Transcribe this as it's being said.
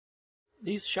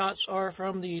These shots are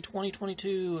from the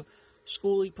 2022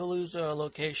 Skooliepalooza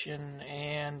location,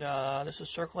 and this is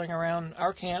circling around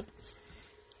our camp,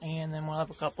 and then we'll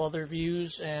have a couple other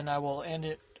views, and I will end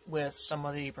it with some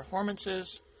of the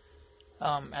performances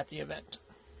at the event.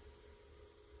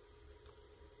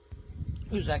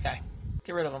 Who's that guy?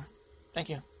 Get rid of him. Thank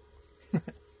you.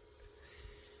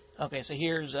 Okay, so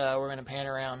here's, we're going to pan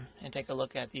around and take a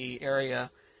look at the area,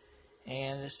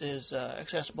 and this is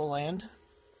accessible land.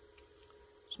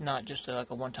 It's not just like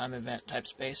a one-time event type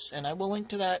space, and I will link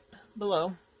to that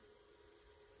below,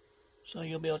 so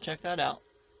you'll be able to check that out.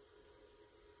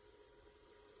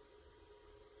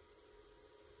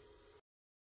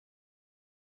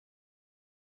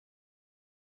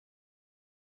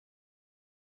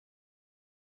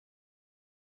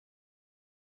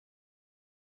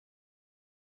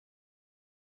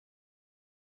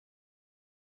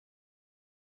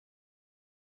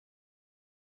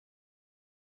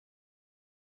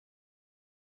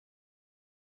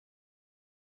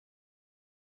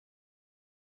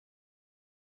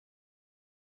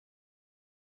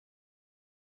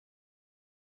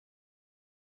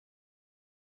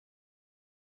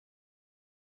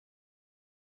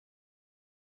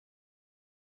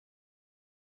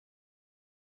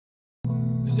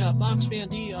 We got Box Van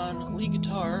D on lead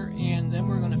guitar, and then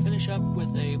we're going to finish up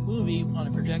with a movie on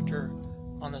a projector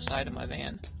on the side of my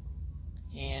van.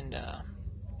 And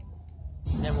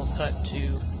then we'll cut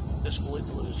to the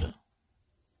Skooliepalooza.